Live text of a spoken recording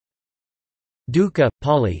Dukkha,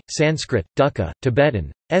 Pali, Sanskrit, Dukkha, Tibetan,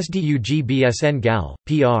 Sdugbsn gal,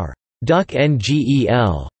 pr. Duk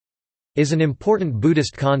Ngel, is an important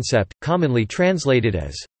Buddhist concept, commonly translated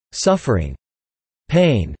as suffering,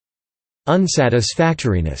 pain,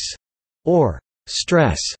 unsatisfactoriness, or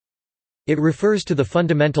stress. It refers to the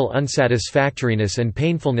fundamental unsatisfactoriness and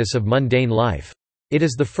painfulness of mundane life. It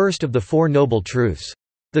is the first of the Four Noble Truths.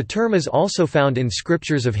 The term is also found in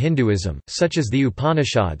scriptures of Hinduism, such as the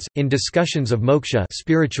Upanishads, in discussions of moksha,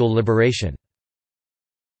 spiritual liberation.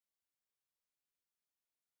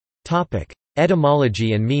 Topic: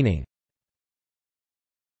 Etymology and meaning.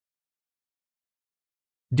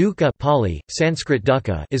 Dukkha, Pali, Sanskrit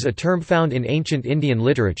dukkha, is a term found in ancient Indian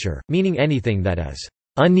literature, meaning anything that is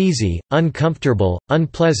uneasy, uncomfortable,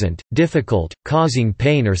 unpleasant, difficult, causing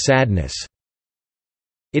pain or sadness.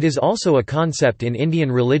 It is also a concept in Indian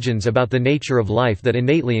religions about the nature of life that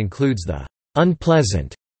innately includes the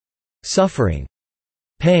unpleasant, suffering,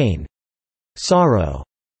 pain, sorrow,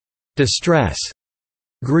 distress,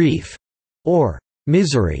 grief, or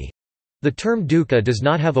misery. The term dukkha does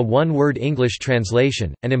not have a one-word English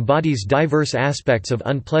translation, and embodies diverse aspects of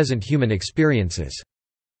unpleasant human experiences.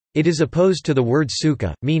 It is opposed to the word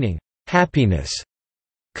sukha, meaning happiness,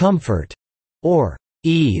 comfort, or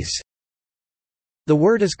ease. The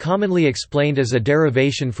word is commonly explained as a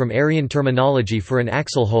derivation from Aryan terminology for an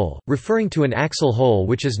axle hole, referring to an axle hole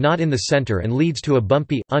which is not in the center and leads to a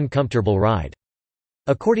bumpy, uncomfortable ride.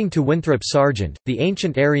 According to Winthrop Sargent, the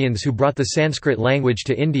ancient Aryans who brought the Sanskrit language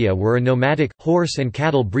to India were a nomadic, horse and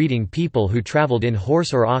cattle breeding people who travelled in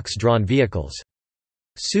horse or ox-drawn vehicles.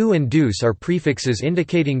 Su and dus are prefixes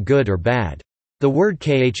indicating good or bad. The word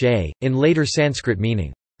kha, in later Sanskrit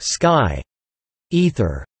meaning sky,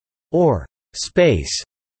 ether, or space,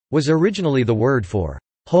 was originally the word for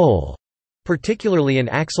hole, particularly an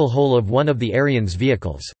axle hole of one of the Aryans'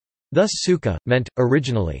 vehicles. Thus sukha meant,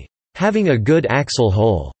 originally, having a good axle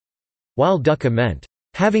hole, while dukkha meant,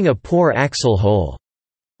 having a poor axle hole,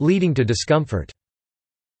 leading to discomfort.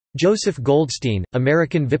 Joseph Goldstein,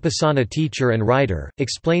 American Vipassana teacher and writer,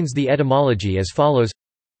 explains the etymology as follows.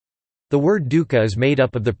 The word dukkha is made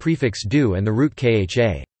up of the prefix du and the root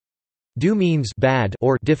kha. Du means bad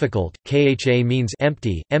or difficult, kha means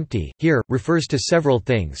empty. Empty, here, refers to several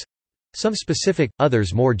things. Some specific,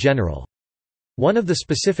 others more general. One of the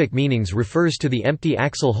specific meanings refers to the empty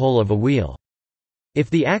axle hole of a wheel. If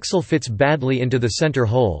the axle fits badly into the center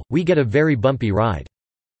hole, we get a very bumpy ride.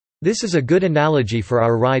 This is a good analogy for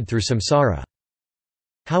our ride through samsara.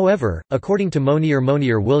 However, according to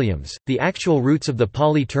Monier Williams, the actual roots of the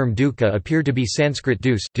Pali term dukkha appear to be Sanskrit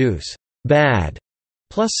dus, bad,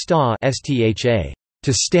 plus sta, stha,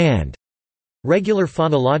 to stand. Regular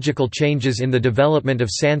phonological changes in the development of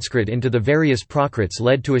Sanskrit into the various Prakrits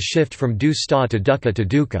led to a shift from dus sta to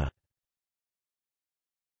dukkha.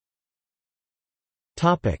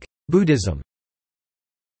 Buddhism.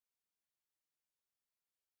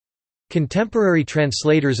 Contemporary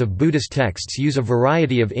translators of Buddhist texts use a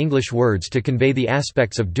variety of English words to convey the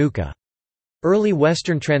aspects of dukkha. Early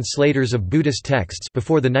Western translators of Buddhist texts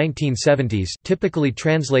before the 1970s typically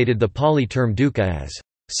translated the Pali term dukkha as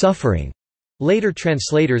suffering. Later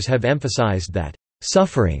translators have emphasized that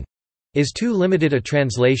suffering is too limited a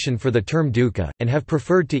translation for the term dukkha, and have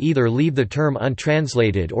preferred to either leave the term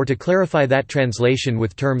untranslated or to clarify that translation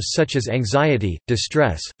with terms such as anxiety,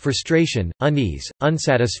 distress, frustration, unease,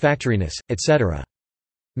 unsatisfactoriness, etc.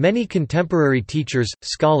 Many contemporary teachers,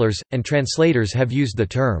 scholars, and translators have used the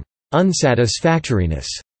term unsatisfactoriness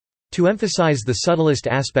to emphasize the subtlest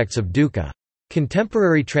aspects of dukkha.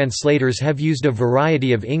 Contemporary translators have used a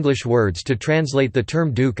variety of English words to translate the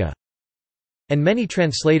term dukkha, and many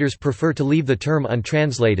translators prefer to leave the term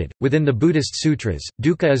untranslated. Within the Buddhist sutras,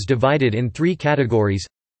 dukkha is divided in three categories.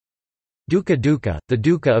 Dukkha, the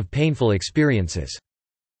dukkha of painful experiences.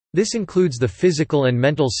 This includes the physical and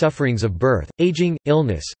mental sufferings of birth, aging,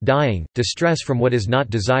 illness, dying, distress from what is not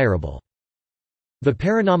desirable.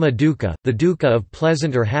 Viparinama dukkha, the dukkha of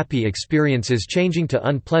pleasant or happy experiences changing to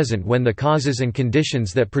unpleasant when the causes and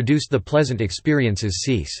conditions that produced the pleasant experiences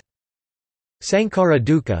cease. Sankhara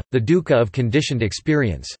dukkha, the dukkha of conditioned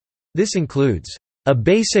experience. This includes a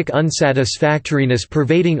basic unsatisfactoriness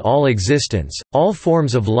pervading all existence, all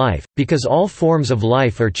forms of life, because all forms of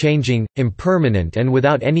life are changing, impermanent and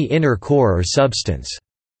without any inner core or substance.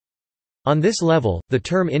 On this level, the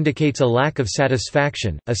term indicates a lack of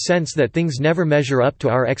satisfaction, a sense that things never measure up to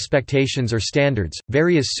our expectations or standards.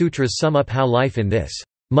 Various sutras sum up how life in this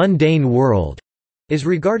mundane world is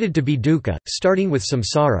regarded to be dukkha, starting with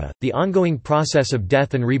samsara, the ongoing process of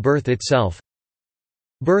death and rebirth itself.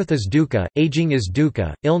 Birth is dukkha, aging is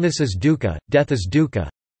dukkha, illness is dukkha, death is dukkha.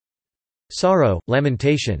 Sorrow,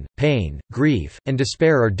 lamentation, pain, grief, and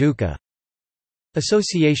despair are dukkha.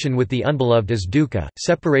 Association with the unbeloved is dukkha,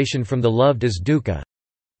 separation from the loved is dukkha.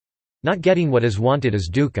 Not getting what is wanted is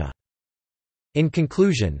dukkha. In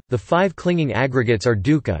conclusion, the 5 clinging aggregates are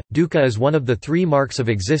dukkha. Dukkha is one of the 3 marks of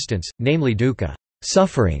existence, namely dukkha,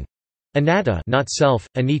 suffering, anatta, not self,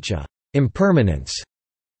 anicca, impermanence.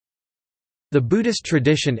 The Buddhist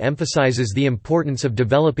tradition emphasizes the importance of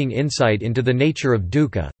developing insight into the nature of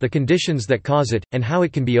dukkha, the conditions that cause it, and how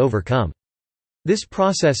it can be overcome. This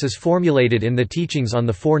process is formulated in the teachings on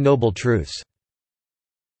the Four Noble Truths.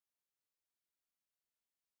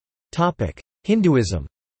 Hinduism.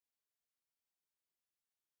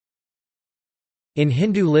 In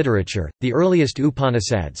Hindu literature, the earliest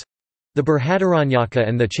Upanishads—the Brihadaranyaka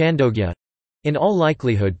and the Chandogya—in all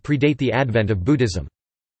likelihood predate the advent of Buddhism.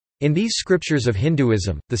 In these scriptures of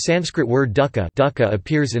Hinduism, the Sanskrit word dukkha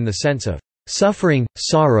appears in the sense of suffering,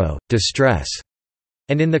 sorrow, distress,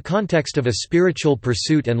 and in the context of a spiritual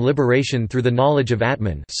pursuit and liberation through the knowledge of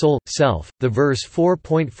Atman, soul, self. The verse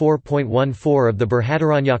 4.4.14 of the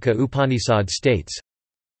Brihadaranyaka Upanishad states.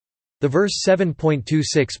 The verse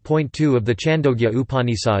 7.26.2 of the Chandogya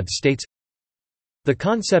Upanishad states. The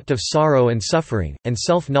concept of sorrow and suffering, and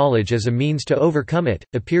self-knowledge as a means to overcome it,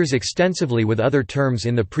 appears extensively with other terms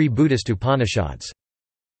in the pre-Buddhist Upanishads.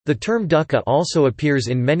 The term dukkha also appears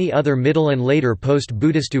in many other middle and later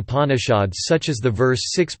post-Buddhist Upanishads such as the verse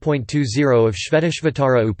 6.20 of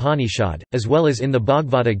Shvetashvatara Upanishad, as well as in the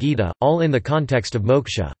Bhagavad Gita, all in the context of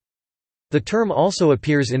moksha. The term also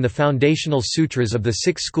appears in the foundational sutras of the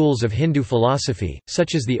 6 schools of Hindu philosophy,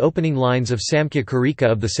 such as the opening lines of Samkhya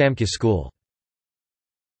Karika of the Samkhya school.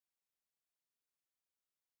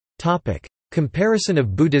 Comparison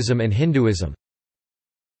of Buddhism and Hinduism.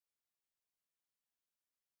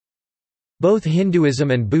 Both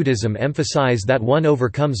Hinduism and Buddhism emphasize that one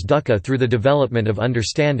overcomes dukkha through the development of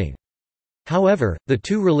understanding. However, the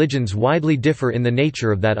 2 religions widely differ in the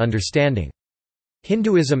nature of that understanding.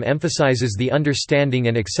 Hinduism emphasizes the understanding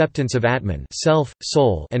and acceptance of Atman, self,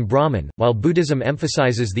 soul, and Brahman, while Buddhism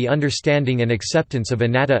emphasizes the understanding and acceptance of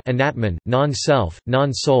anatta, anatman, non-self,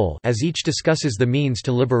 non-soul, as each discusses the means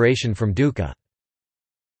to liberation from dukkha.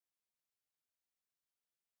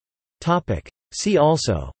 Topic: See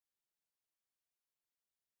also.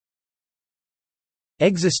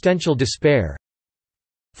 Existential despair,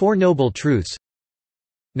 Four Noble Truths,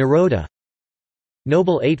 Nirodha,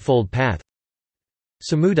 Noble Eightfold Path,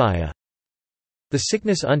 Samudaya, the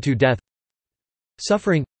sickness unto death,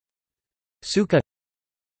 suffering, sukha,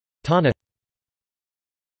 tanha.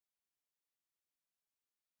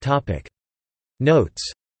 Topic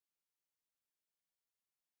Notes.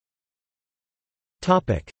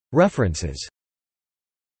 Topic References.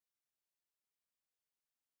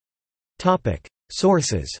 Topic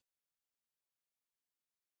Sources.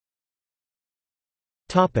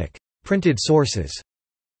 Topic Printed sources.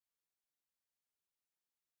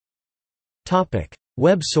 Topic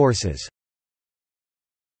Web sources.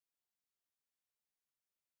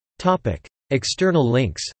 Topic External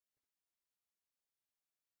links.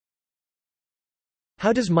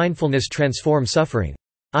 How does mindfulness transform suffering?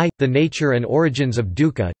 The Nature and Origins of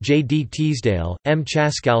Dukkha, J. D. Teasdale, M.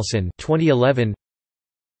 Chaskalson 2011.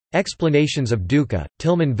 Explanations of Dukkha,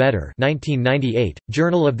 Tilman Vetter 1998,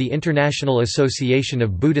 Journal of the International Association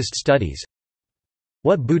of Buddhist Studies.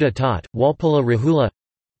 What Buddha Taught, Walpola Rahula.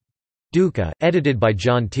 Dukkha, edited by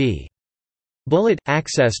John T. Bullitt,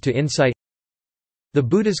 Access to Insight. The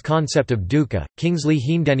Buddha's Concept of Dukkha, Kingsley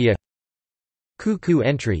Hindenia. Ku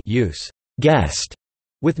entry use guest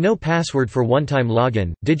with no password for one-time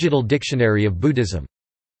login, Digital Dictionary of Buddhism.